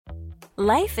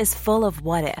Life is full of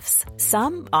what-ifs.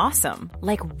 Some awesome,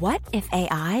 like what if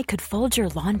AI could fold your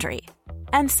laundry?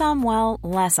 And some, well,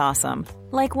 less awesome,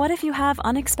 like what if you have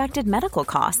unexpected medical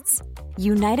costs?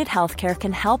 United Healthcare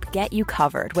can help get you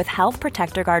covered with Health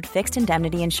Protector Guard fixed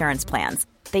indemnity insurance plans.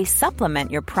 They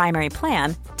supplement your primary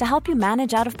plan to help you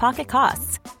manage out-of-pocket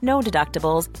costs. No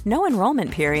deductibles, no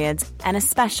enrollment periods, and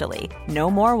especially no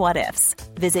more what-ifs.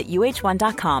 Visit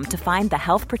uh1.com to find the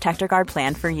Health Protector Guard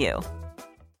plan for you.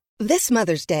 This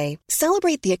Mother's Day,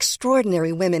 celebrate the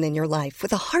extraordinary women in your life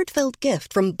with a heartfelt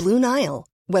gift from Blue Nile.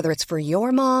 Whether it's for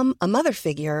your mom, a mother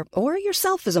figure, or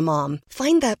yourself as a mom,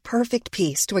 find that perfect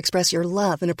piece to express your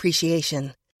love and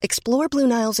appreciation. Explore Blue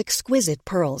Nile's exquisite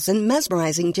pearls and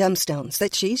mesmerizing gemstones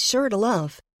that she's sure to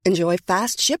love. Enjoy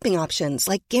fast shipping options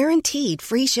like guaranteed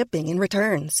free shipping and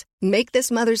returns. Make this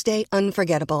Mother's Day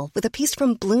unforgettable with a piece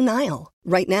from Blue Nile.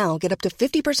 Right now, get up to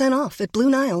 50% off at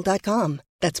BlueNile.com.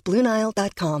 That's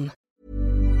BlueNile.com.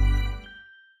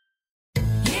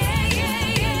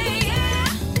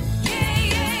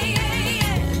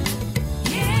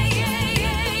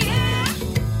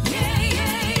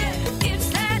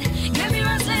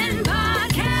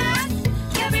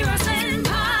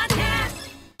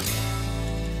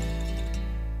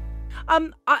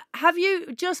 Have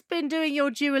you just been doing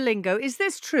your Duolingo? Is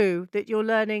this true that you're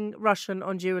learning Russian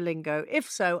on Duolingo? If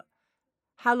so,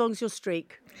 how long's your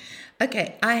streak?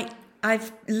 Okay,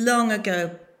 I've long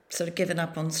ago sort of given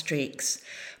up on streaks,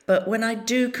 but when I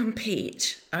do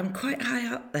compete, I'm quite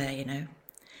high up there, you know.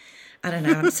 I don't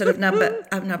know,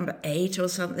 I'm number 8 or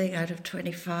something out of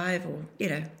 25, or, you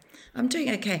know, I'm doing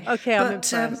okay. Okay, I'm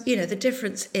impressed. You know, the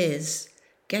difference is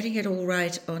getting it all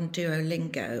right on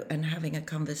Duolingo and having a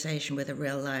conversation with a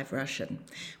real live Russian,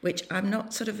 which I'm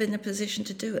not sort of in a position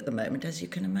to do at the moment, as you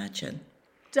can imagine.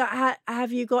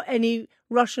 Have you got any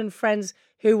Russian friends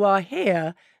who are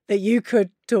here that you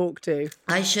could talk to?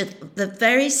 I should. The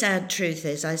very sad truth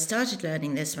is I started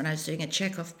learning this when I was doing a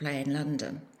Chekhov play in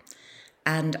London.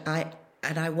 And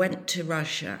I went to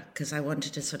Russia because I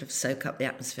wanted to sort of soak up the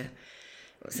atmosphere.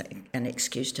 It was an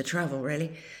excuse to travel,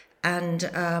 really. And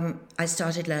I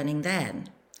started learning then.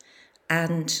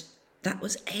 And that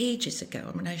was ages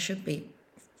ago. I mean, I should be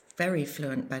very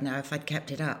fluent by now if I'd kept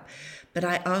it up. But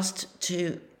I asked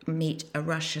to meet a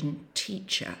Russian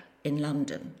teacher in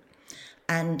London.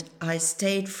 And I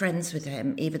stayed friends with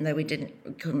him, even though we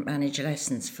couldn't manage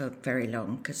lessons for very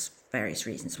long, because various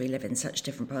reasons. We live in such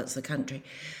different parts of the country.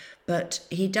 But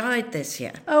he died this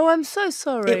year. Oh, I'm so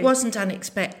sorry. It wasn't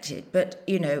unexpected, but,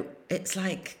 you know, it's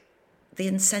like the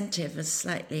incentive is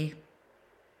slightly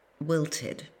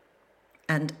wilted.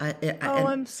 And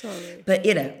I'm sorry. But,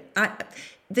 you know,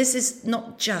 this is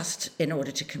not just in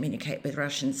order to communicate with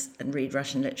Russians and read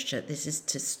Russian literature. This is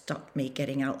to stop me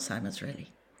getting Alzheimer's,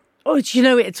 really. Oh, you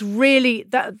know, it's really,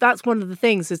 that's one of the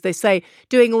things, as they say,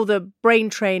 doing all the brain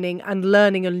training and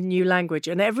learning a new language.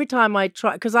 And every time I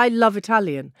try, because I love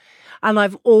Italian, and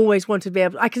I've always wanted to be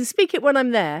able, I can speak it when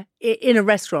I'm there in a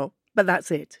restaurant, but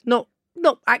that's it. Not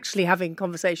actually having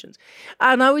conversations.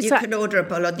 And I always You can order a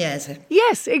bolognese.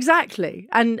 Yes, exactly.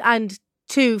 And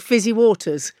 2 fizzy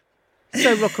waters.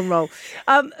 So rock and roll.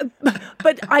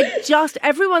 But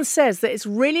everyone says that it's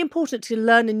really important to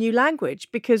learn a new language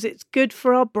because it's good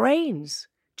for our brains.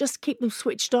 Just keep them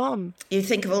switched on. You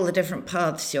think of all the different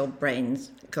paths your brain's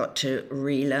got to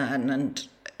relearn, and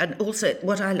also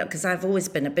what I look, because I've always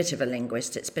been a bit of a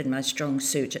linguist. It's been my strong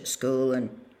suit at school and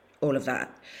all of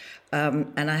that.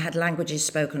 And I had languages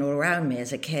spoken all around me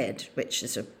as a kid, which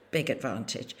is a big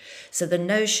advantage. So the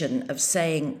notion of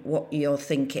saying what you're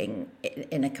thinking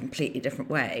in a completely different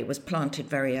way was planted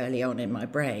very early on in my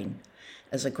brain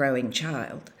as a growing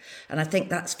child. And I think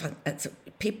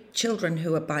children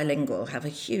who are bilingual have a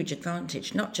huge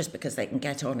advantage, not just because they can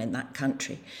get on in that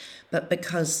country, but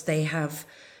because they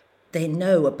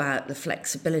know about the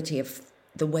flexibility of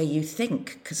the way you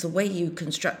think, because the way you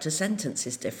construct a sentence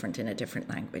is different in a different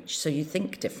language. So you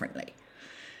think differently.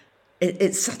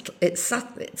 It's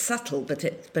subtle,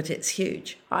 but it's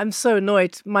huge. I'm so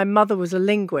annoyed. My mother was a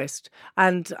linguist,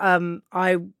 and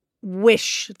I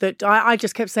wish that I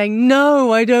just kept saying,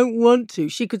 no, I don't want to.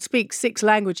 She could speak 6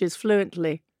 languages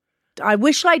fluently. I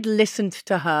wish I'd listened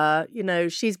to her. You know,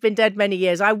 she's been dead many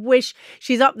years. I wish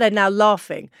she's up there now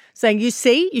laughing, saying, you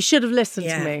see, you should have listened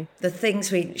to me. The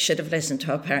things we should have listened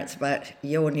to our parents about.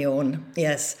 Yawn.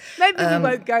 Yes. Maybe we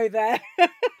won't go there.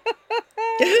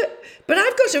 But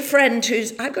I've got a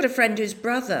friend whose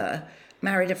brother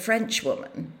married a French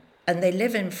woman, and they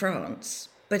live in France,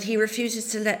 but he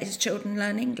refuses to let his children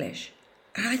learn English.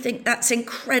 And I think that's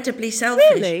incredibly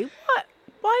selfish. Really? What?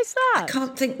 Why is that? I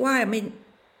can't think why. I mean,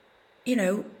 you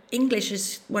know, English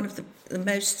is one of the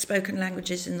most spoken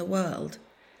languages in the world.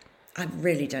 I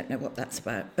really don't know what that's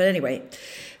about. But anyway,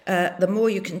 the more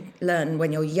you can learn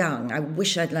when you're young. I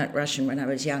wish I'd learnt Russian when I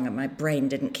was young and my brain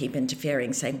didn't keep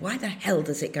interfering, saying, why the hell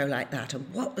does it go like that?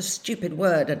 And what a stupid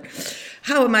word? And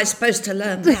how am I supposed to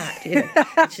learn that?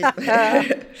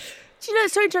 Do you know,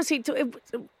 it's so interesting.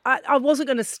 I wasn't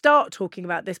going to start talking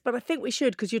about this, but I think we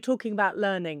should, because you're talking about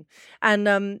learning. And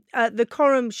the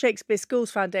Coram Shakespeare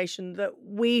Schools Foundation that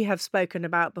we have spoken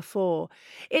about before,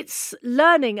 it's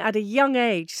learning at a young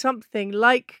age, something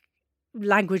like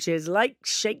languages, like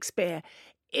Shakespeare,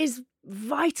 is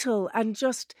vital. And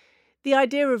just the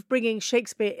idea of bringing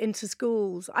Shakespeare into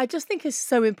schools, I just think is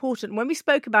so important. When we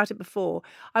spoke about it before,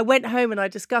 I went home and I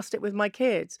discussed it with my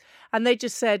kids, and they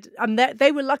just said, and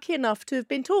they were lucky enough to have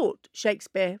been taught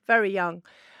Shakespeare very young,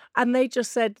 and they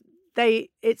just said they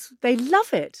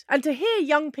love it. And to hear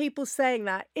young people saying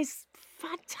that is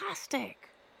fantastic.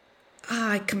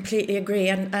 I completely agree.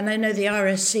 And I know the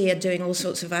RSC are doing all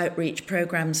sorts of outreach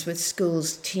programs with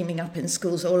schools, teaming up in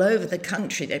schools all over the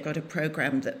country. They've got a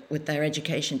program that with their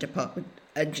education department.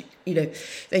 And,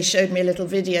 they showed me a little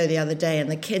video the other day and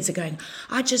the kids are going,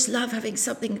 I just love having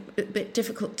something a bit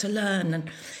difficult to learn. And,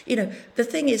 the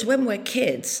thing is, when we're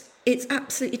kids, it's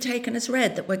absolutely taken as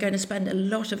read that we're going to spend a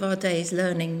lot of our days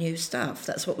learning new stuff.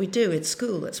 That's what we do at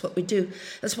school. That's what we do.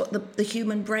 That's what the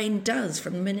human brain does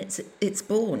from the minute it's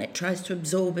born. It tries to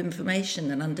absorb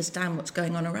information and understand what's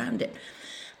going on around it.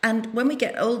 And when we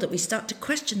get older, we start to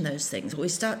question those things. We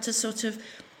start to sort of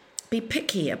be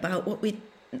picky about what we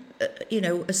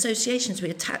associations we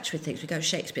attach with things. We go,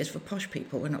 Shakespeare's for posh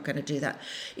people, we're not going to do that.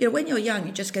 When you're young,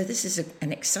 you just go, this is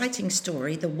an exciting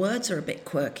story. The words are a bit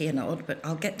quirky and odd, but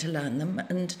I'll get to learn them,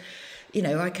 and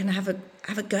I can have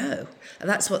a go. And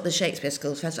that's what the Shakespeare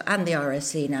Schools Festival and the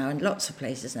RSC now and lots of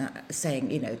places now are saying,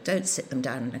 don't sit them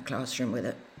down in a classroom with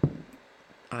an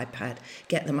iPad,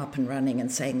 get them up and running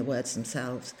and saying the words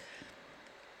themselves.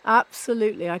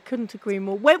 Absolutely, I couldn't agree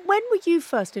more. When were you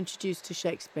first introduced to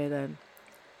Shakespeare then?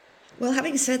 Well,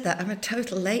 having said that, I'm a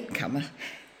total latecomer.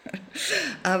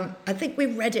 I think we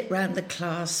read it round the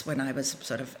class when I was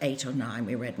sort of 8 or 9.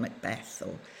 We read Macbeth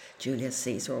or Julius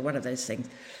Caesar or one of those things.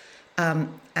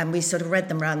 And we sort of read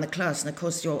them round the class. And, of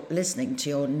course, you're listening to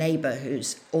your neighbour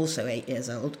who's also 8 years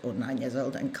old or 9 years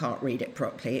old and can't read it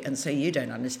properly. And so you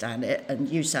don't understand it and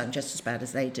you sound just as bad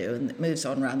as they do. And it moves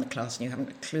on around the class and you haven't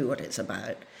a clue what it's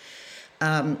about.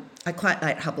 I quite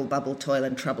like Hubble Bubble, Toil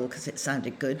and Trouble because it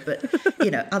sounded good, but,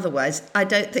 otherwise I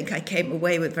don't think I came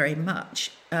away with very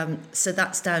much. So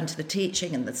that's down to the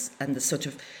teaching and the sort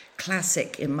of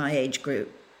classic in my age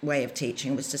group way of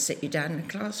teaching was to sit you down in a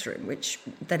classroom, which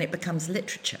then it becomes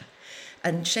literature.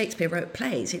 And Shakespeare wrote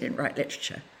plays, he didn't write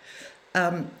literature.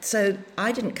 So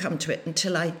I didn't come to it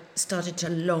until I started to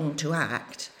long to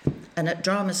act. And at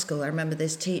drama school, I remember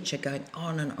this teacher going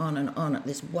on and on and on at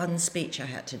this one speech I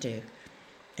had to do.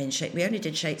 We only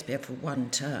did Shakespeare for one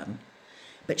term,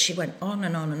 but she went on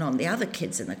and on and on. The other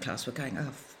kids in the class were going,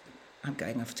 I'm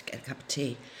going off to get a cup of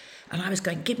tea. And I was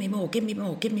going, give me more, give me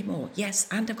more, give me more. Yes,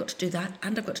 and I've got to do that,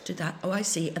 and I've got to do that. Oh, I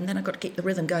see. And then I've got to keep the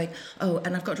rhythm going. Oh,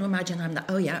 and I've got to imagine I'm that.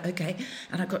 Oh, yeah, okay.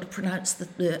 And I've got to pronounce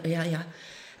yeah.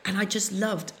 And I just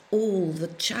loved all the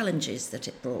challenges that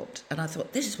it brought. And I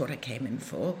thought, this is what I came in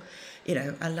for.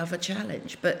 I love a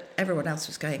challenge. But everyone else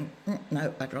was going,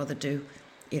 no, I'd rather do,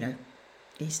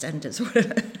 EastEnders or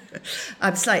whatever.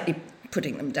 I'm slightly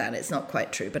putting them down. It's not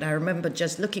quite true. But I remember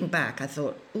just looking back, I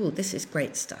thought, this is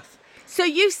great stuff. So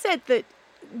you said that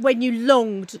when you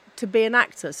longed to be an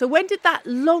actor. So when did that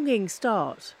longing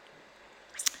start?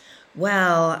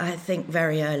 Well, I think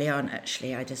very early on,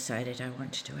 actually, I decided I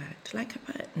wanted to act, like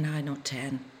about 9 or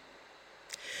 10.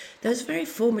 Those very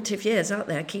formative years, aren't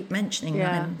they? I keep mentioning 9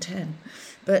 and 10.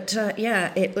 But,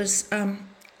 it was...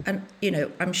 And,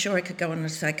 I'm sure I could go on a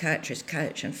psychiatrist's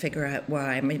couch and figure out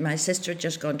why. I mean, my sister had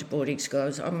just gone to boarding school. I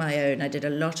was on my own. I did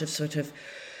a lot of sort of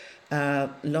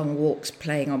long walks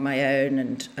playing on my own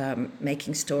and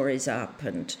making stories up.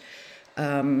 And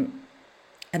then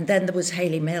there was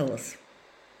Hayley Mills.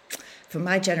 For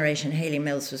my generation, Hayley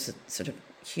Mills was a sort of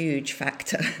huge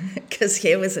factor because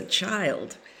here was a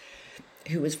child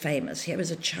who was famous. Here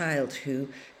was a child who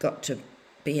got to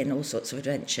be in all sorts of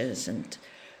adventures and...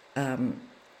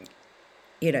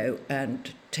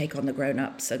 and take on the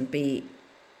grown-ups and be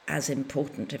as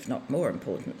important, if not more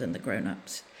important, than the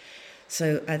grown-ups.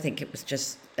 So I think it was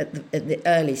just, in the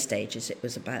early stages, it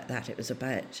was about that. It was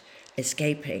about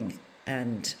escaping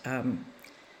and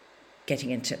getting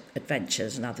into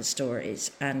adventures and other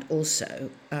stories, and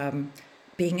also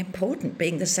being important,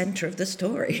 being the centre of the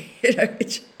story. You know,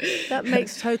 that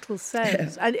makes total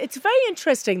sense. And it's very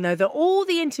interesting, though, that all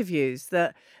the interviews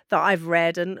that I've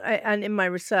read and in my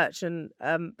research and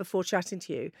before chatting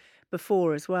to you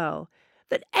before as well,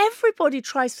 that everybody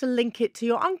tries to link it to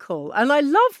your uncle. And I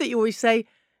love that you always say,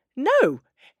 no,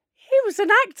 he was an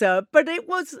actor, but it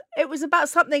was about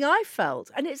something I felt.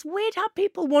 And it's weird how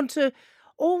people want to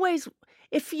always,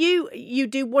 if you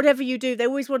do whatever you do, they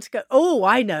always want to go, oh,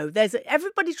 I know.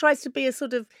 Everybody tries to be a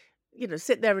sort of,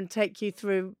 sit there and take you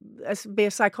through, be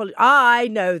a psychologist. I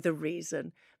know the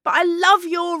reason. But I love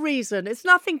your reason. It's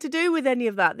nothing to do with any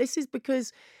of that. This is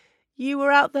because you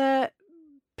were out there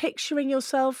picturing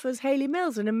yourself as Hayley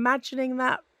Mills and imagining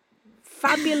that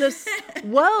fabulous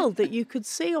world that you could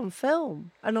see on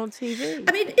film and on TV.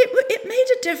 I mean, it made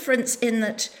a difference in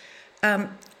that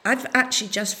I've actually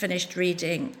just finished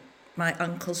reading my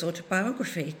uncle's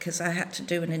autobiography because I had to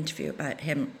do an interview about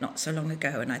him not so long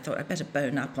ago, and I thought I'd better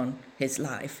bone up on his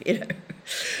life,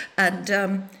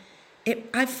 And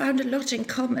I found a lot in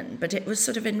common, but it was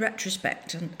sort of in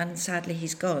retrospect, and sadly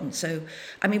he's gone. So,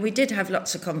 I mean, we did have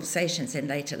lots of conversations in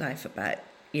later life about,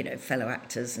 fellow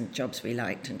actors and jobs we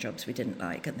liked and jobs we didn't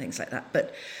like and things like that.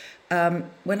 But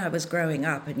when I was growing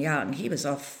up and young, he was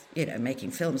off,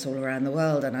 making films all around the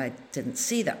world, and I didn't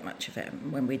see that much of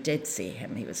him. When we did see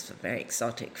him, he was a very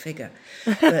exotic figure.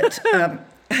 But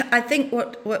I think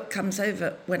what comes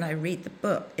over when I read the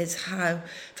book is how,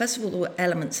 first of all, there were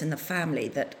elements in the family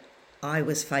that I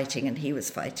was fighting and he was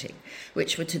fighting,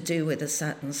 which were to do with a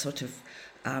certain sort of,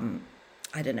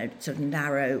 sort of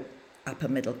narrow upper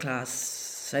middle class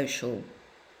social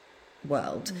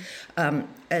world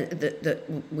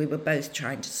that we were both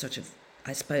trying to sort of,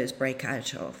 I suppose, break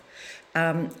out of.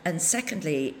 And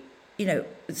secondly,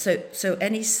 so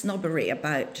any snobbery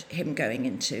about him going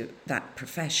into that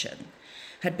profession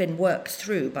had been worked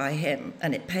through by him,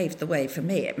 and it paved the way for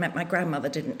me. It meant my grandmother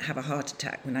didn't have a heart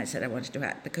attack when I said I wanted to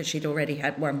act, because she'd already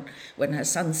had one when her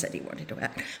son said he wanted to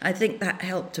act. I think that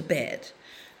helped a bit.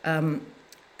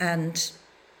 And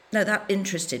no, that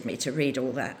interested me to read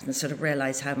all that and sort of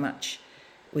realise how much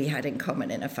we had in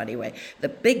common in a funny way. The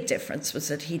big difference was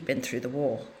that he'd been through the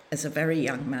war as a very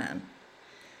young man.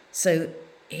 So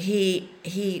he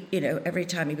every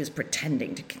time he was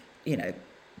pretending to,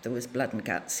 there was blood and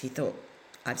guts, he thought,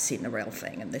 I've seen the real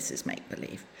thing and this is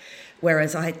make-believe.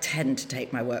 Whereas I tend to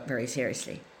take my work very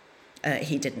seriously.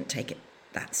 He didn't take it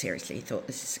that seriously. He thought,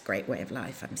 this is a great way of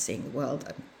life. I'm seeing the world.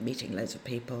 I'm meeting loads of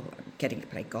people. I'm getting to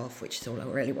play golf, which is all I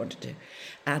really want to do.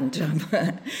 And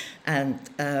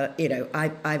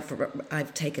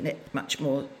I've taken it much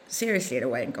more seriously in a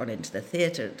way and gone into the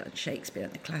theatre, done Shakespeare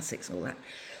and the classics and all that,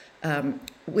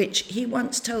 which he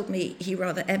once told me he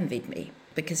rather envied me,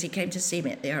 because he came to see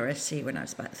me at the RSC when I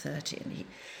was about 30, and he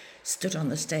stood on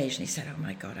the stage and he said, oh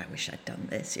my God, I wish I'd done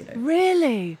this,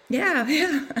 Really?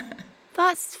 Yeah.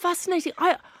 That's fascinating.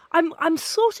 I'm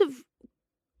sort of,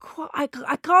 I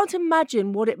can't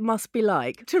imagine what it must be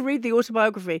like to read the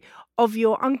autobiography of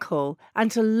your uncle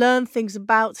and to learn things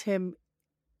about him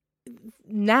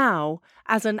now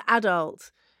as an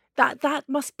adult. That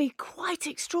must be quite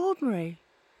extraordinary.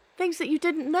 Things that you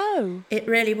didn't know. It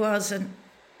really was, and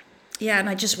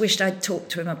I just wished I'd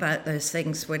talked to him about those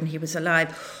things when he was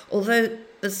alive. Although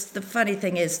the funny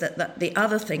thing is that the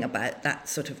other thing about that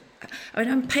sort of,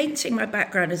 I'm painting my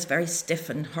background as very stiff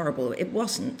and horrible. It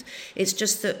wasn't. It's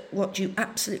just that what you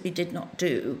absolutely did not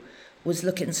do was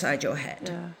look inside your head.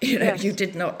 Yeah. Yes. You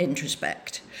did not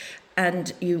introspect.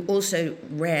 And you also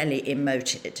rarely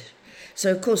emoted. So,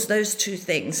 of course, those two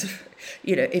things,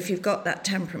 if you've got that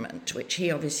temperament, which he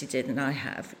obviously did and I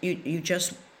have, you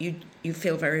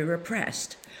feel very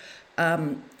repressed.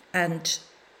 And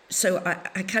so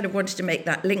I kind of wanted to make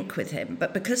that link with him.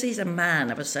 But because he's a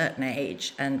man of a certain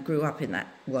age and grew up in that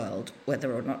world,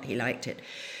 whether or not he liked it,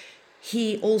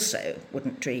 he also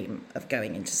wouldn't dream of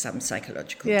going into some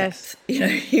psychological depth.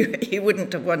 He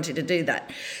wouldn't have wanted to do that.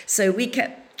 So we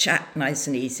kept chat nice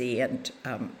and easy, and,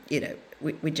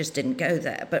 we just didn't go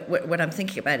there. But when I'm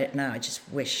thinking about it now, I just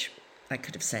wish I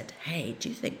could have said, hey, do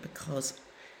you think because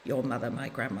your mother, my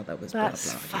grandmother, was blah, blah.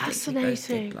 That's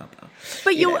fascinating. Blah, blah.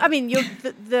 But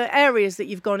the areas that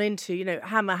you've gone into,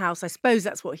 Hammer House, I suppose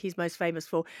that's what he's most famous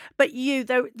for. But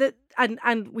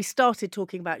and we started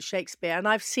talking about Shakespeare, and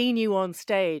I've seen you on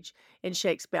stage in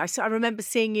Shakespeare. I remember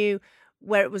seeing you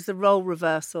where it was the role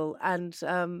reversal, and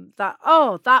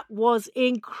that was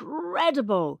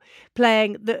incredible,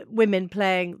 playing the women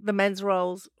playing the men's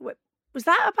roles. Was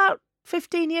that about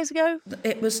 15 years ago?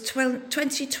 It was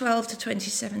 2012 to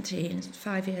 2017,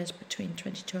 5 years between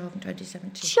 2012 and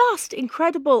 2017. Just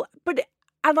incredible.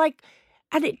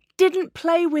 And it didn't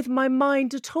play with my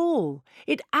mind at all.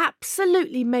 It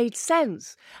absolutely made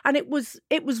sense. And it was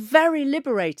very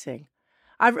liberating.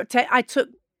 I took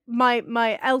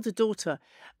my elder daughter,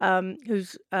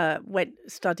 who's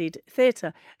studied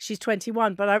theatre. She's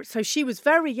 21, so she was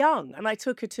very young, and I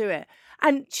took her to it,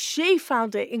 and she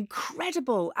found it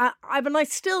incredible. I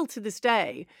still to this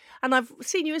day, and I've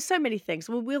seen you in so many things.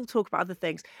 We'll talk about other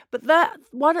things, but that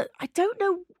one, I don't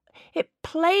know, it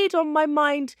played on my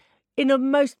mind in a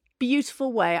most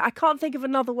beautiful way. I can't think of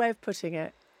another way of putting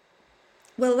it.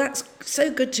 Well, that's so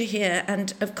good to hear,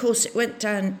 and of course, it went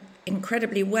down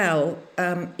incredibly well,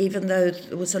 even though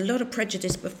there was a lot of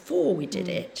prejudice before we did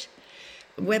it.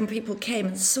 When people came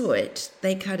and saw it,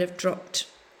 they kind of dropped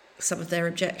some of their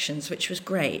objections, which was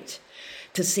great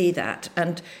to see that.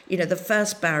 And, the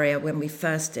first barrier when we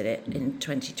first did it in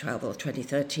 2012 or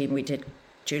 2013, we did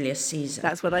Julius Caesar.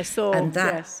 That's what I saw, and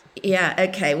that, yes. Yeah,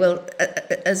 okay, well,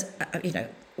 as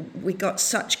we got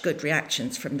such good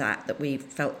reactions from that we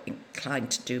felt inclined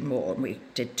to do more, and we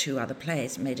did 2 other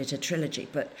plays, made it a trilogy.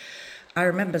 But I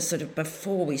remember sort of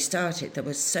before we started, there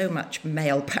was so much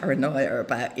male paranoia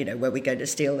about, were we going to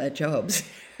steal their jobs?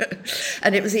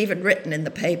 And it was even written in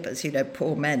the papers,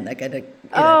 poor men, they're going to,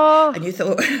 and you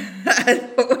thought,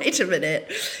 wait a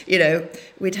minute,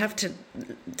 we'd have to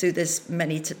do this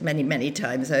many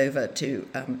times over to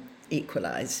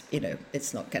equalise,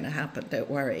 it's not going to happen, don't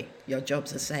worry, your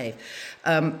jobs are safe.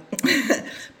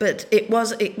 But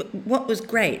what was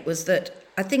great was that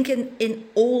I think in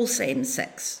all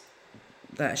same-sex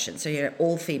versions, so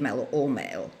all female or all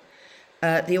male,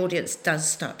 the audience does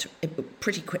start to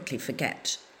pretty quickly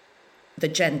forget the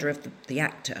gender of the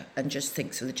actor and just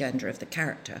thinks of the gender of the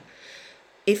character.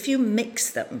 If you mix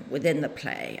them within the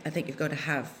play, I think you've got to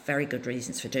have very good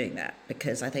reasons for doing that,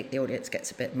 because I think the audience gets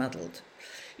a bit muddled.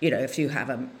 If you have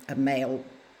a male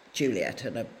Juliet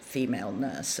and a female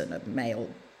nurse and a male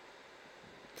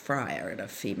friar and a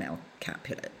female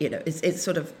Capulet, it's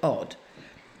sort of odd.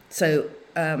 So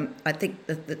I think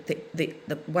that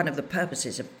the one of the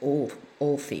purposes of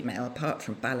all female, apart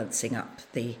from balancing up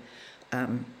the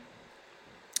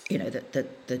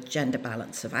gender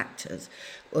balance of actors,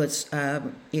 was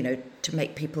to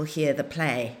make people hear the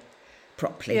play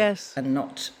properly, yes, and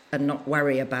not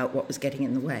worry about what was getting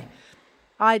in the way.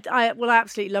 I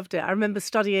absolutely loved it. I remember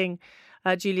studying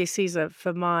Julius Caesar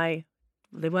for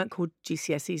they weren't called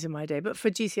GCSEs in my day, but for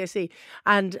GCSE,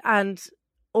 and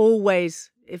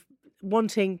always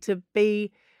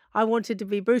I wanted to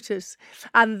be Brutus,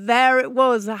 and there it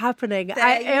was happening.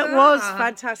 It was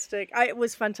fantastic. It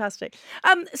was fantastic.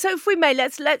 So if we may,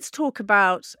 let's talk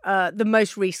about the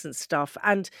most recent stuff,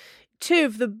 and 2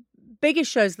 of the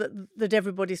biggest shows that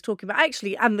everybody's talking about,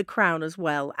 actually, and The Crown as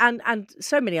well, and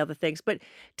so many other things. But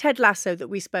Ted Lasso that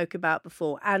we spoke about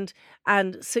before, and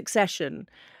Succession.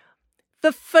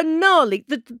 The finale,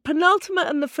 the penultimate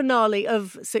and the finale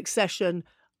of Succession,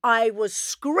 I was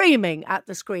screaming at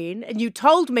the screen, and you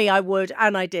told me I would,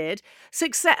 and I did.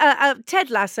 Ted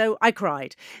Lasso, I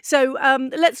cried. So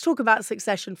let's talk about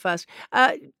Succession first.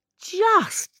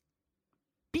 Just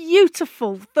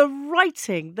beautiful, the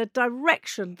writing, the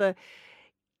direction, the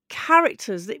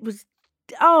characters. It was,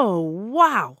 oh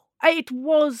wow, it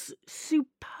was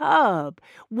superb.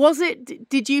 Was it?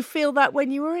 Did you feel that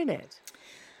when you were in it?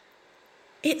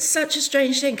 It's such a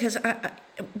strange thing, because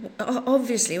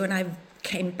obviously when I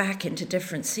came back into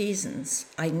different seasons,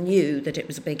 I knew that it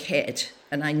was a big hit,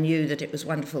 and I knew that it was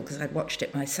wonderful because I'd watched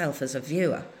it myself as a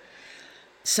viewer.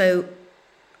 So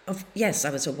yes,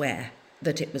 I was aware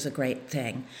that it was a great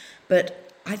thing.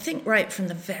 But I think right from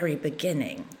the very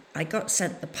beginning, I got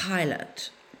sent the pilot,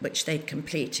 which they'd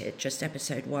completed, just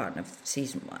episode 1 of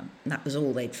season 1, and that was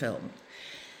all they'd filmed.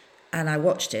 And I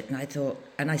watched it, and I thought,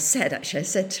 and I said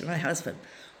to my husband,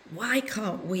 why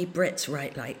can't we Brits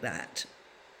write like that?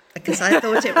 Because I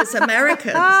thought it was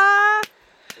Americans.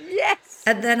 Yes.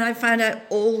 And then I found out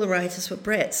all the writers were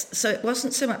Brits. So it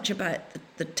wasn't so much about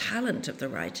the talent of the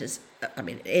writers. I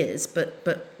mean, it is, but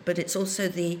it's also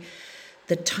the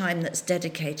time that's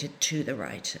dedicated to the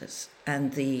writers,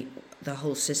 and the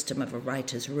whole system of a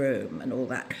writer's room and all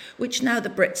that, which now the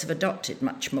Brits have adopted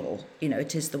much more.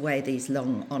 It is the way these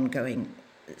long ongoing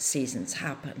seasons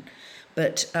happen.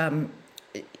 But,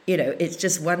 it's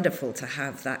just wonderful to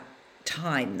have that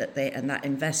time and that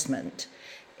investment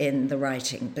in the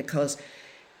writing, because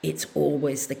it's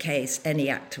always the case. Any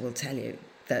actor will tell you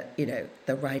that,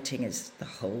 the writing is the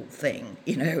whole thing,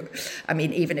 I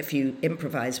mean, even if you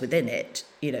improvise within it,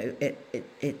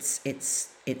 it's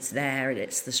there, and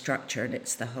it's the structure, and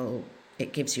it's the whole,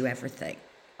 it gives you everything.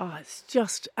 Oh, it's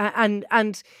just, and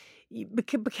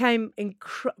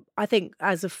I think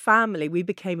as a family, we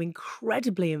became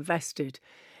incredibly invested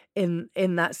in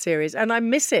that series, and I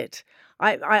miss it.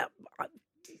 I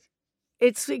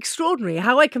it's extraordinary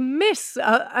how I can miss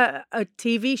a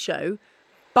TV show,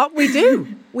 but we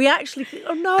do. We actually think,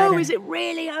 oh I no, know. is it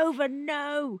really over?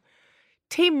 No.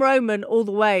 Team Roman all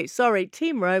the way. Sorry,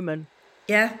 Team Roman.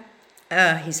 Yeah,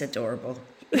 he's adorable.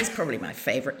 He's probably my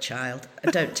favourite child.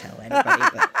 Don't tell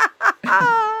anybody,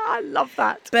 I love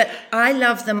that. but I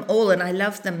love them all, and I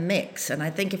love the mix. And I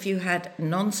think if you had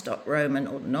non-stop Roman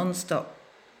or non-stop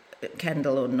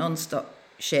Kendall or non-stop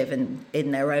Shiv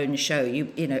in their own show,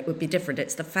 you know, it would be different.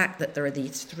 It's the fact that there are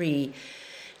these three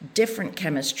different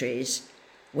chemistries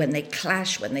when they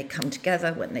clash, when they come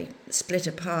together, when they split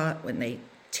apart, when they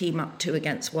team up two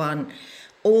against one.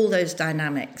 All those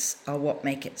dynamics are what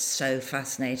make it so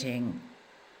fascinating,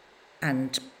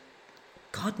 and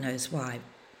God knows why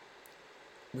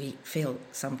we feel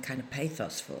some kind of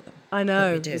pathos for them. I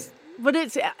know. But we do. But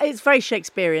it's very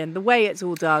Shakespearean, the way it's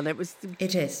all done.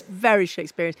 It is. Very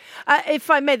Shakespearean. If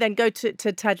I may then go to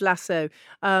Ted Lasso,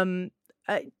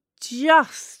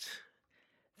 just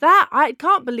that, I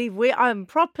can't believe I'm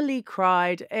properly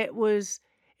cried.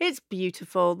 It's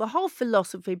beautiful. The whole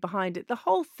philosophy behind it, the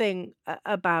whole thing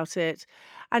about it,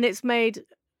 and it's made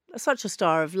such a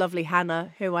star of lovely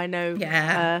Hannah, who I know.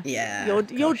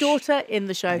 Your daughter in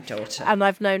the show. My daughter. And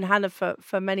I've known Hannah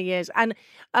for many years. And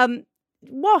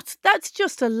that's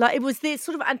just it was the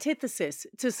sort of antithesis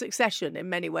to Succession in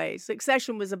many ways.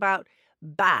 Succession was about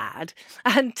bad,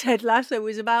 and Ted Lasso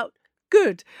was about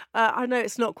good. I know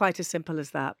it's not quite as simple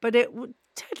as that, but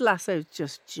Ted Lasso's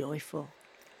just joyful.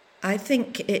 I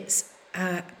think it's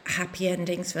happy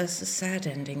endings versus sad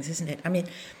endings, isn't it? I mean,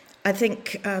 I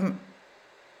think,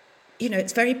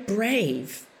 it's very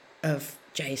brave of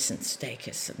Jason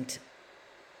Sudeikis and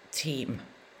team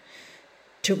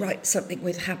to write something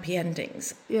with happy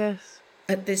endings. Yes.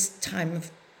 At this time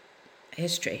of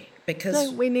history,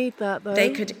 because we need that, though. They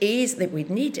could easily,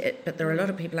 we'd need it, but there are a lot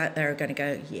of people out there who are going to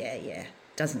go, yeah,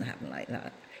 doesn't happen like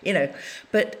that,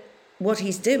 But what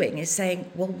he's doing is saying,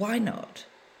 well, why not?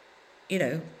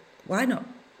 Why not?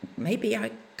 Maybe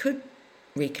I could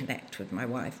reconnect with my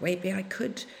wife. Maybe I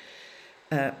could,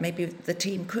 maybe the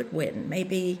team could win.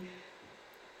 Maybe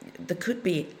there could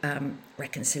be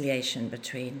reconciliation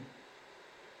between.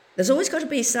 There's always got to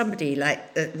be somebody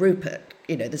like Rupert,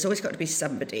 there's always got to be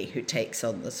somebody who takes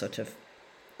on the sort of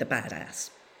the badass.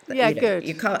 Yeah, good.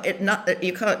 You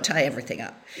can't tie everything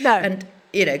up. No. And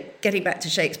getting back to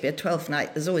Shakespeare, Twelfth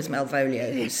Night, there's always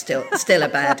Malvolio who's still a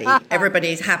baddie.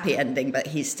 Everybody's happy ending, but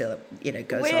he still,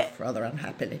 goes off rather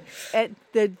unhappily.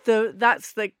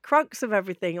 That's the crux of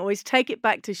everything. Always take it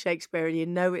back to Shakespeare, and you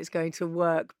know it's going to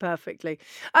work perfectly.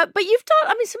 But you've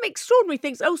done, some extraordinary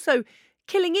things. Also,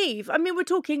 Killing Eve. We're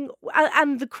talking,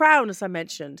 and The Crown, as I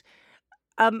mentioned.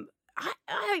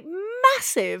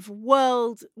 Massive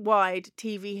worldwide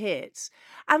TV hits,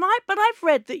 but I've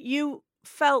read that you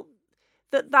felt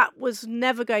that was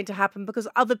never going to happen because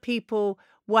other people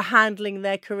were handling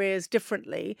their careers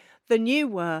differently than you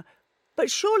were. But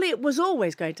surely it was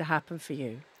always going to happen for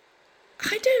you.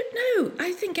 I don't know.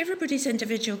 I think everybody's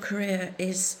individual career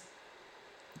is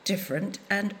different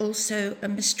and also a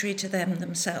mystery to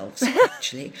themselves,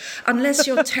 actually. Unless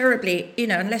you're terribly,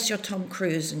 unless you're Tom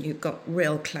Cruise and you've got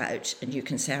real clout and you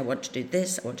can say, I want to do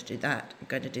this, I want to do that, I'm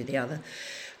going to do the other.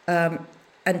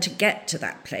 And to get to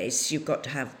that place, you've got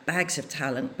to have bags of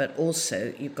talent, but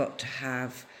also you've got to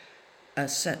have a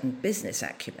certain business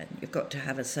acumen. You've got to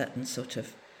have a certain sort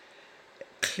of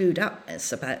clued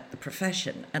upness about the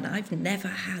profession. And I've never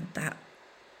had that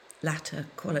latter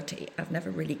quality. I've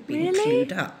never really been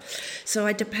clued up. So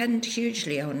I depend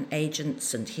hugely on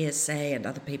agents and hearsay and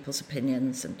other people's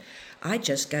opinions. And I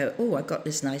just go, oh, I've got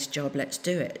this nice job, let's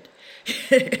do it.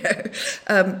 There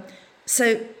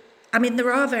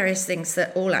are various things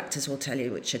that all actors will tell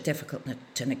you which are difficult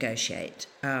to negotiate.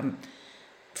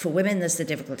 For women, there's the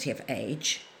difficulty of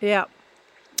age. Yeah.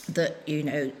 That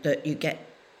you get.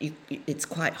 It's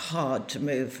quite hard to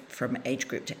move from age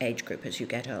group to age group as you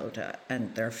get older,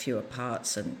 and there are fewer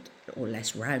parts or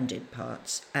less rounded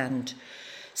parts, and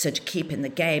so to keep in the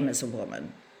game as a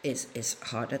woman is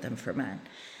harder than for a man.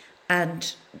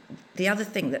 And the other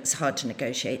thing that's hard to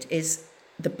negotiate is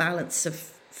the balance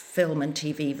of film and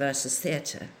TV versus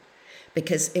theatre.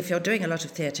 Because if you're doing a lot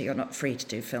of theatre, you're not free to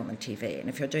do film and TV. And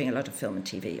if you're doing a lot of film and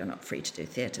TV, you're not free to do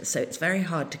theatre. So it's very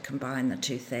hard to combine the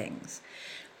two things.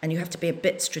 And you have to be a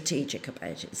bit strategic about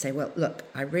it and say, well, look,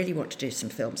 I really want to do some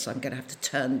film, so I'm going to have to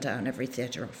turn down every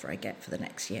theatre offer I get for the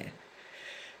next year.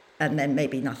 And then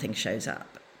maybe nothing shows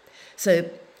up.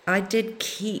 So I did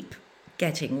keep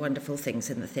getting wonderful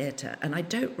things in the theatre, and I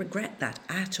don't regret that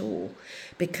at all,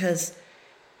 because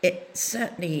it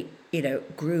certainly,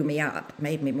 grew me up,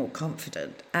 made me more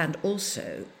confident, and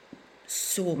also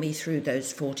saw me through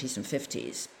those 40s and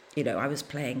 50s. I was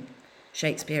playing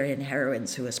Shakespearean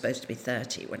heroines who were supposed to be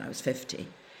 30 when I was 50,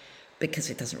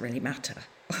 because it doesn't really matter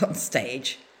on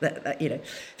stage, that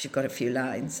if you've got a few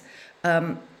lines.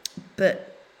 But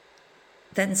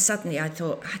then suddenly I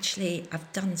thought, actually,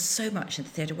 I've done so much in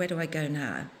the theatre, where do I go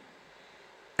now?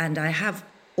 And I have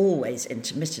always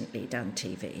intermittently done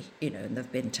TV, and there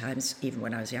have been times, even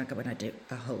when I was younger, when I did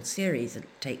a whole series and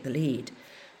take the lead.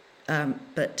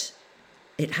 But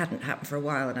it hadn't happened for a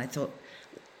while, and I thought,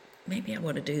 maybe I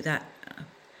want to do that now.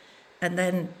 And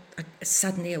then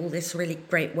suddenly all this really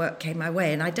great work came my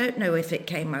way, and I don't know if it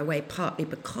came my way partly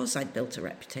because I'd built a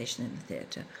reputation in the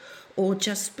theatre, or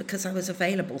just because I was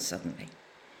available suddenly.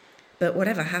 But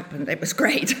whatever happened, it was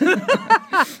great. Do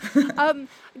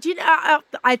you know?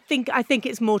 I think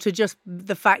it's more to just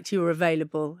the fact you were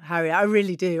available, Harriet. I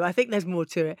really do. I think there's more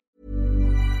to it.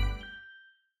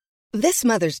 This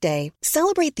Mother's Day,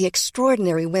 celebrate the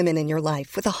extraordinary women in your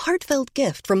life with a heartfelt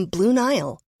gift from Blue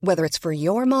Nile. Whether it's for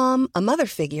your mom, a mother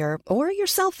figure, or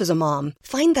yourself as a mom,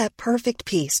 find that perfect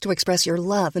piece to express your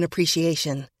love and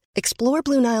appreciation. Explore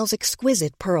Blue Nile's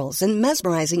exquisite pearls and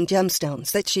mesmerizing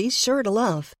gemstones that she's sure to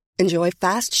love. Enjoy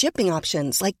fast shipping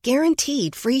options like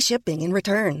guaranteed free shipping and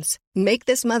returns. Make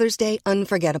this Mother's Day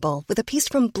unforgettable with a piece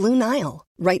from Blue Nile.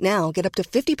 Right now, get up to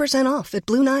 50% off at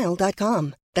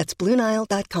BlueNile.com. That's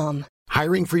BlueNile.com.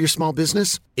 Hiring for your small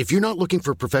business? If you're not looking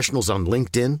for professionals on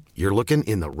LinkedIn, you're looking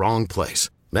in the wrong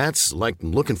place. That's like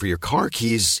looking for your car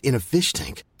keys in a fish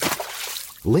tank.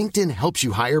 LinkedIn helps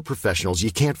you hire professionals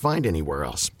you can't find anywhere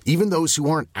else, even those who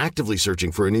aren't actively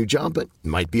searching for a new job but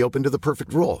might be open to the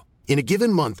perfect role. In a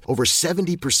given month, over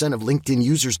 70% of LinkedIn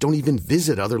users don't even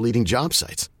visit other leading job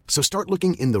sites. So start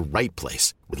looking in the right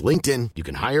place. With LinkedIn, you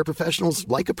can hire professionals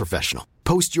like a professional.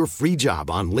 Post your free job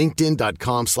on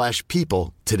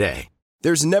linkedin.com/people today.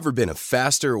 There's never been a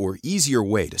faster or easier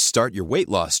way to start your weight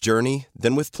loss journey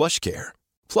than with PlushCare.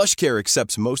 PlushCare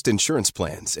accepts most insurance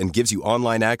plans and gives you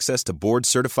online access to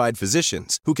board-certified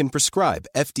physicians who can prescribe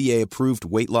FDA-approved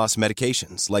weight loss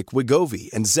medications like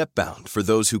Wegovy and Zepbound for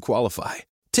those who qualify.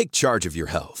 Take charge of your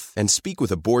health and speak with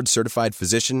a board-certified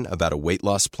physician about a weight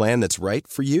loss plan that's right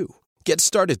for you. Get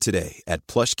started today at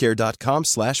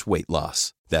plushcare.com/weight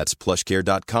loss. That's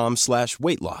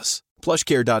plushcare.com/weight loss.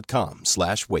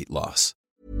 plushcare.com/weight loss.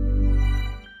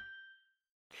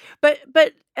 But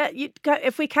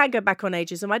if we can go back on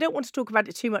ageism, I don't want to talk about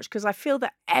it too much because I feel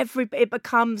that it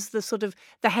becomes the sort of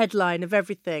the headline of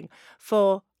everything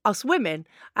for us women.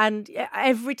 And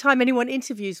every time anyone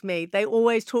interviews me, they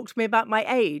always talk to me about my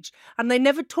age, and they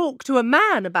never talk to a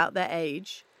man about their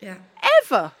age. Yeah.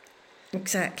 Ever.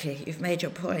 Exactly. You've made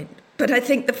your point. But I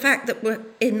think the fact that we're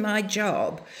in my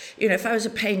job, if I was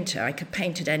a painter, I could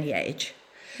paint at any age.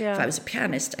 Yeah. If I was a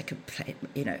pianist, I could play,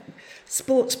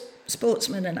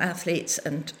 sportsmen and athletes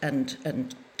and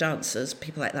dancers,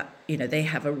 people like that, they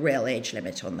have a real age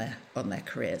limit on their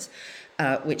careers,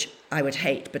 which I would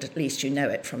hate, but at least you know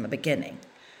it from the beginning.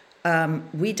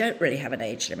 We don't really have an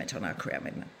age limit on our career. I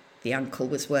mean, the uncle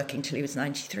was working till he was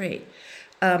 93.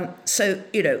 So,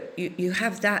 you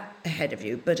have that ahead of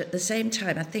you. But at the same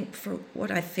time, I think for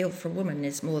what I feel for a woman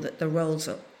is more that the roles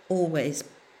are always,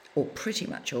 or pretty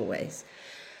much always,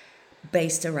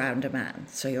 based around a man.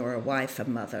 So you're a wife, a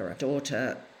mother, a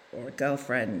daughter, or a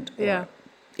girlfriend. Or,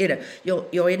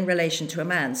 you're in relation to a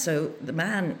man. So the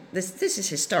man, this is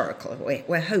historical.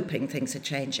 We're hoping things are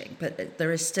changing, but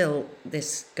there is still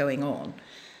this going on,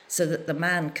 so that the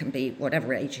man can be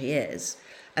whatever age he is.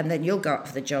 And then you'll go up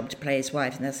for the job to play his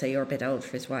wife, and they'll say you're a bit old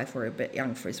for his wife or a bit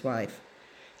young for his wife.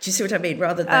 Do you see what I mean?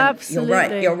 Rather than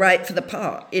Absolutely. you're right for the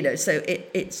part. So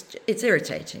it's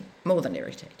irritating, more than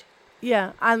irritating.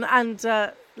 Yeah, and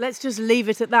let's just leave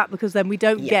it at that, because then we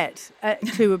don't get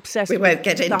too obsessed. We won't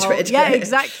get into it. Yeah,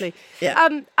 exactly. Yeah.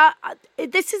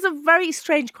 This is a very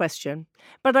strange question,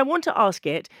 but I want to ask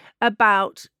it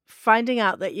about finding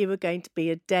out that you were going to be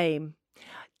a dame.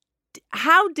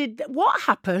 What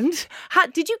happened?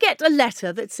 Did you get a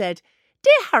letter that said,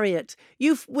 "Dear Harriet,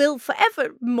 you will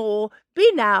forevermore be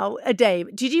now a dame"?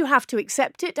 Did you have to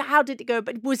accept it? How did it go?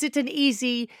 But was it an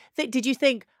easy thing? Did you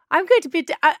think, I'm going to be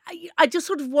I just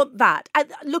sort of want that?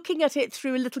 Looking at it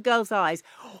through a little girl's eyes,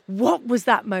 what was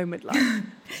that moment like?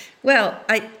 Well,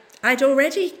 I'd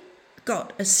already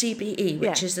got a CBE,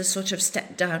 which is a sort of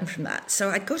step down from that. So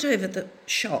I got over the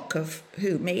shock of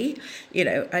me?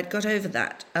 I'd got over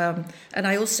that. And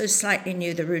I also slightly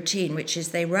knew the routine, which is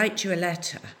they write you a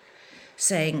letter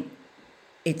saying,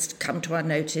 it's come to our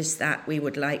notice that we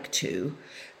would like to.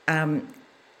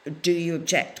 Do you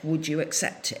object? Would you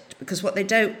accept it? Because what they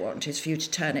don't want is for you to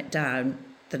turn it down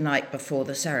the night before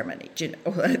the ceremony,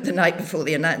 or the night before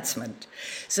the announcement.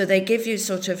 So they give you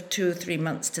sort of 2 or 3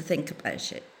 months to think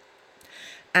about it.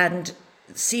 And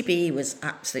CBE was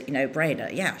absolutely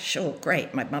no-brainer. Yeah, sure,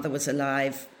 great. My mother was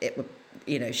alive. It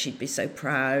would, she'd be so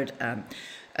proud.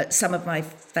 Some of my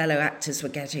fellow actors were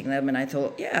getting them, and I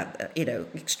thought, yeah,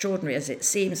 extraordinary as it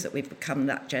seems that we've become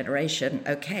that generation.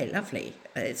 Okay, lovely.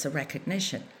 It's a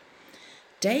recognition.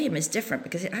 Dame is different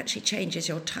because it actually changes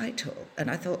your title.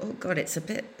 And I thought, oh God, it's a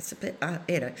bit,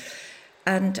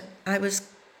 and I was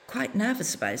quite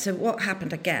nervous about it. So what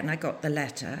happened again, I got the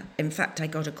letter. In fact, I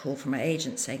got a call from my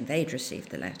agent saying they'd received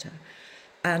the letter.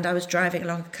 And I was driving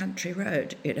along a country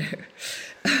road,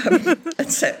 and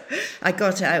so I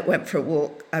got out, went for a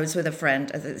walk. I was with a friend.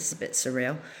 I thought this is a bit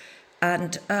surreal.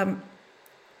 And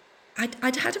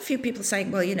I'd had a few people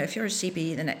saying, well, if you're a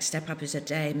CBE, the next step up is a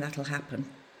dame, that'll happen.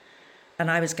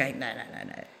 And I was going, no.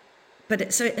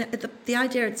 But the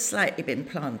idea had slightly been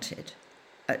planted.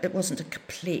 It wasn't a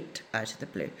complete out of the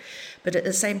blue. But at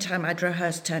the same time, I'd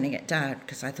rehearsed turning it down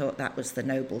because I thought that was the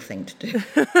noble thing to do.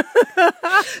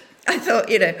 I thought,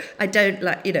 I don't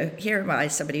like, here am I,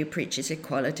 somebody who preaches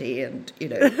equality and,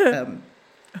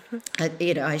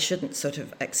 I shouldn't sort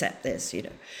of accept this,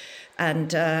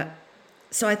 And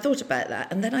so I thought about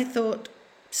that. And then I thought,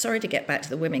 sorry to get back to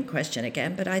the women question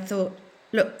again, but I thought,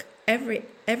 look, every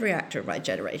actor of my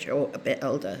generation or a bit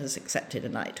older has accepted a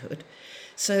knighthood.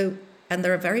 So, and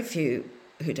there are very few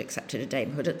who'd accepted a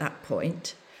damehood at that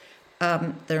point.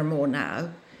 There are more now.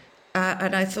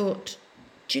 And I thought,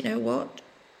 do you know what?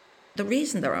 The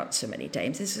reason there aren't so many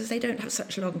dames is because they don't have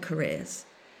such long careers.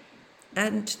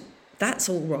 And that's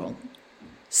all wrong.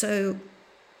 So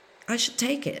I should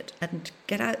take it and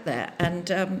get out there.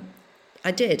 And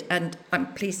I did. And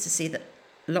I'm pleased to see that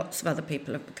lots of other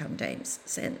people have become dames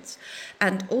since.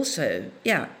 And also,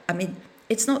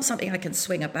 it's not something I can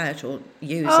swing about or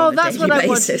use on a daily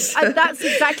basis. And that's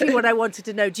exactly what I wanted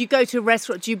to know. Do you go to a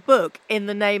restaurant, do you book in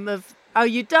the name of... Oh,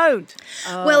 you don't?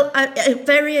 Oh. Well,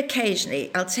 very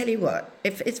occasionally, I'll tell you what,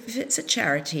 if it's a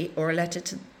charity or a letter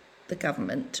to the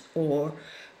government or,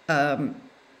 something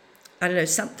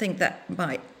that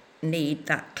might need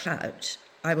that clout,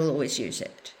 I will always use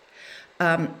it.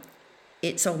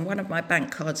 It's on one of my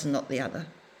bank cards and not the other.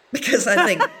 Because I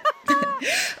think...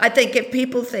 I think if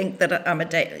people think that I'm a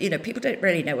dame, people don't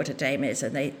really know what a dame is,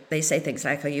 and they say things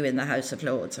like, are you in the House of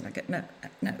Lords? And I go,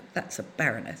 no, that's a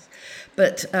baroness.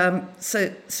 But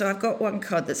so I've got one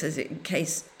card that says, in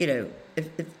case,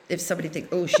 if somebody thinks,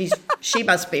 oh, she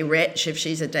must be rich if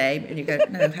she's a dame, and you go,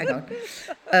 no, hang on.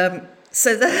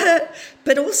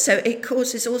 But also it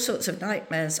causes all sorts of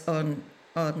nightmares on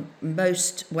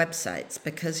most websites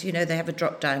because, they have a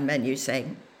drop-down menu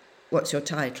saying, what's your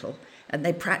title? And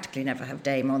they practically never have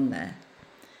dame on there.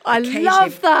 I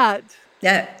love that.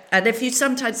 Yeah, and if you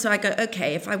sometimes, so I go,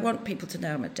 okay, if I want people to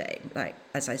know I'm a dame, like,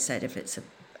 as I said, if it's a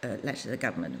letter to the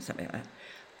government or something like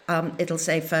that, it'll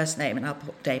say first name and I'll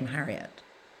put Dame Harriet.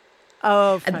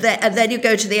 Oh, and then you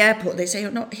go to the airport, they say,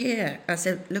 you're not here. I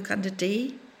said, look under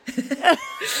D.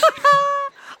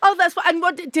 Oh, that's what. And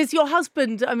what does your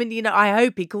husband? I mean, I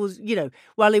hope he calls.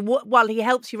 While he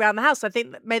helps you around the house. I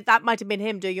think that might have been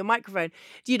him doing your microphone.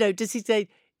 Does he say,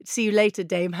 "See you later,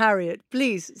 Dame Harriet"?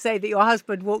 Please say that your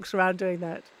husband walks around doing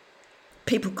that.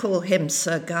 People call him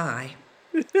Sir Guy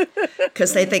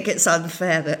because they think it's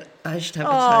unfair that I should have a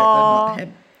title and not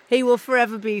him. He will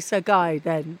forever be Sir Guy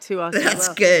then to us. That's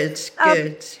good.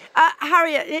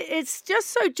 Harriet, it's just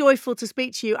so joyful to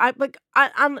speak to you.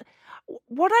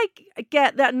 What I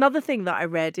get, that another thing that I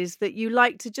read is that you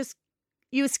like to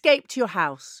you escape to your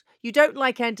house. You don't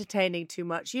like entertaining too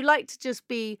much. You like to just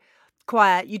be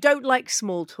quiet. You don't like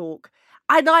small talk.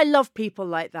 And I love people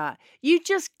like that. You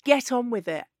just get on with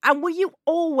it. And were you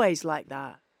always like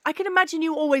that? I can imagine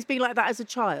you always being like that as a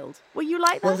child. Were you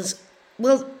like that?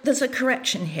 Well, there's a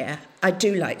correction here. I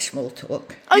do like small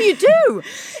talk. Oh, you do?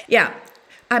 Yeah.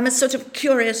 I'm a sort of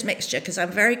curious mixture because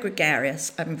I'm very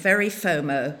gregarious. I'm very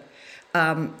FOMO.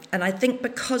 And I think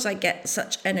because I get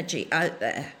such energy out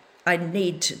there, I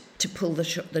need to pull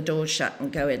the door shut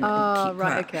and go in and keep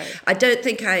quiet. Okay. I don't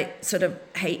think I sort of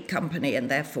hate company and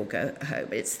therefore go home.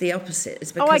 It's the opposite.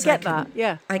 It's because I get that,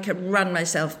 yeah. I can run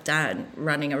myself down,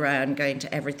 running around, going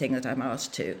to everything that I'm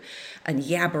asked to, and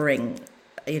yabbering.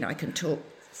 I can talk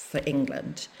for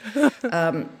England.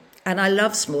 And I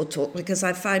love small talk because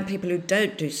I find people who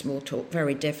don't do small talk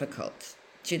very difficult.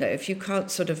 If you can't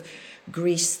sort of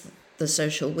grease the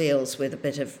social wheels with a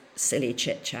bit of silly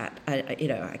chit chat.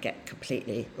 I get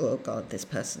completely, oh God, this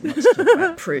person wants to talk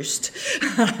about Proust,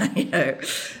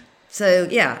 So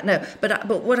yeah, no, but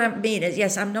what I mean is,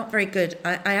 yes, I'm not very good.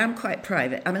 I am quite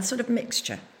private. I'm a sort of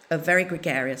mixture of very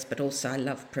gregarious, but also I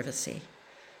love privacy.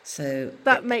 So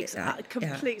that makes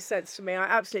complete sense to me. I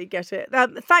absolutely get it.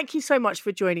 Thank you so much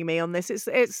for joining me on this.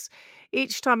 It's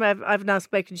each time I've now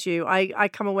spoken to you, I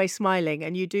come away smiling,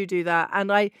 and you do that,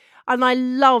 and I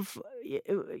love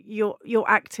your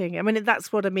acting. I mean,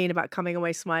 that's what I mean about coming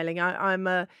away smiling. I'm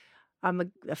a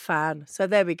fan. So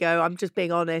there we go. I'm just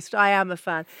being honest. I am a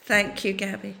fan. Thank you,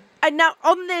 Gabby. And now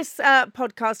on this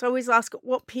podcast, I always ask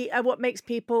what makes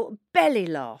people belly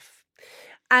laugh.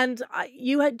 And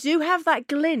you do have that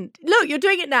glint. Look, you're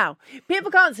doing it now.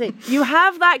 People can't see. You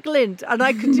have that glint, and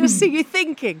I can just see you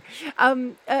thinking.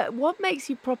 What makes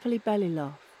you properly belly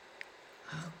laugh?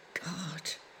 Oh,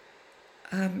 God.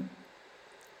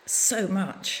 So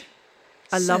much.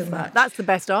 I love that. That's the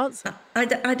best answer. I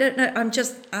don't know. I'm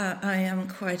just, I am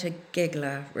quite a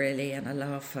giggler, really, and a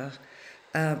laugher.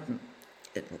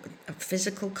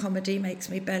 Physical comedy makes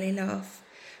me belly laugh.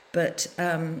 But...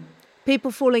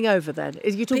 people falling over then?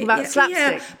 Is you talking about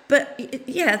slapstick?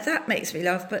 Yeah, that makes me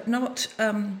laugh, but not...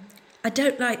 I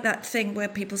don't like that thing where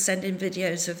people send in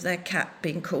videos of their cat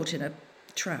being caught in a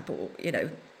trap or,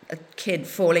 a kid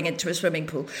falling into a swimming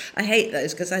pool. I hate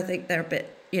those because I think they're a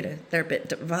bit, they're a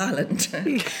bit violent.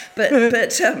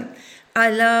 but I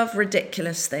love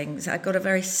ridiculous things. I've got a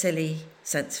very silly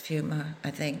sense of humour, I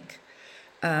think.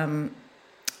 And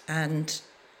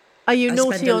are you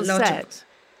naughty on set?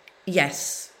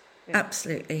 Yes. Yeah.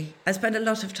 Absolutely. I spend a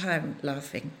lot of time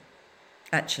laughing,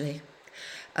 actually.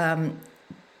 As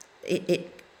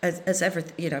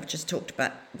everything, I've just talked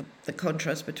about the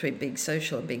contrast between being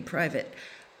social and being private.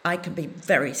 I can be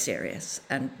very serious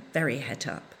and very het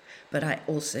up, but I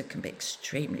also can be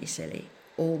extremely silly,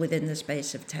 all within the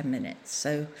space of 10 minutes.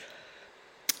 So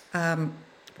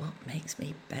what makes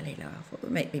me belly laugh? What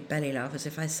would make me belly laugh is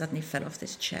if I suddenly fell off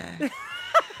this chair.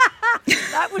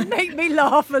 That would make me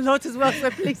laugh a lot as well,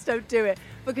 so please don't do it,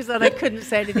 because then I couldn't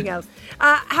say anything else.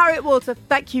 Harriet Walter,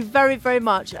 thank you very, very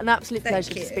much. An absolute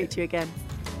pleasure to speak to you again.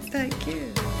 Thank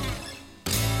you.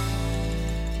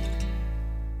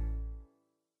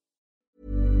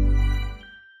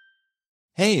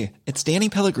 Hey, it's Danny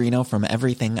Pellegrino from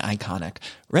Everything Iconic.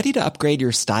 Ready to upgrade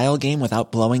your style game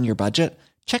without blowing your budget?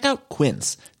 Check out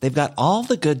Quince. They've got all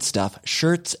the good stuff,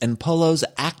 shirts and polos,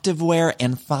 activewear,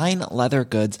 and fine leather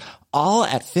goods, all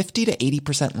at 50 to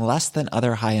 80% less than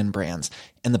other high-end brands.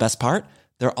 And the best part?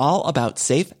 They're all about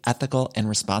safe, ethical, and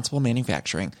responsible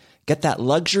manufacturing. Get that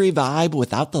luxury vibe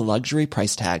without the luxury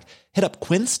price tag. Hit up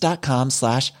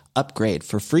quince.com/upgrade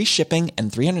for free shipping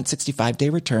and 365-day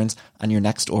returns on your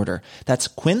next order. That's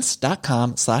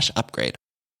quince.com/upgrade.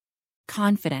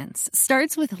 Confidence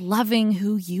starts with loving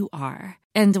who you are.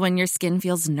 And when your skin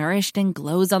feels nourished and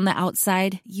glows on the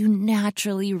outside, you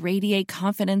naturally radiate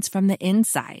confidence from the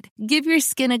inside. Give your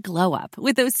skin a glow up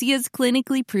with Osea's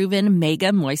clinically proven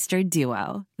Mega Moisture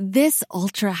Duo. This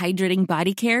ultra-hydrating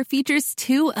body care features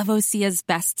 2 of Osea's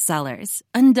best sellers,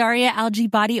 Undaria Algae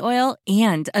Body Oil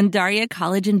and Undaria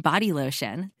Collagen Body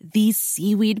Lotion. These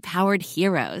seaweed-powered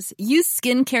heroes use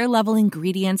skincare-level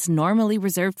ingredients normally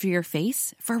reserved for your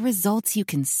face for results you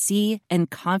can see and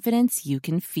confidence you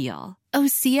can feel.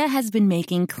 Osea has been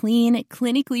making clean,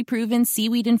 clinically proven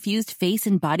seaweed-infused face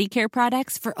and body care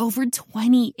products for over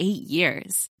 28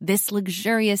 years. This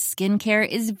luxurious skincare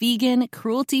is vegan,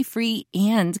 cruelty-free,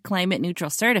 and climate-neutral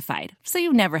certified, so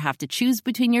you never have to choose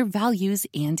between your values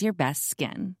and your best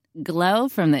skin. Glow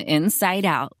from the inside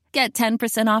out. Get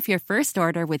 10% off your first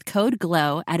order with code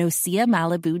GLOW at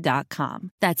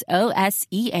OseaMalibu.com. That's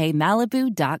OSEA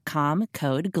Malibu.com,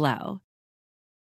 code GLOW.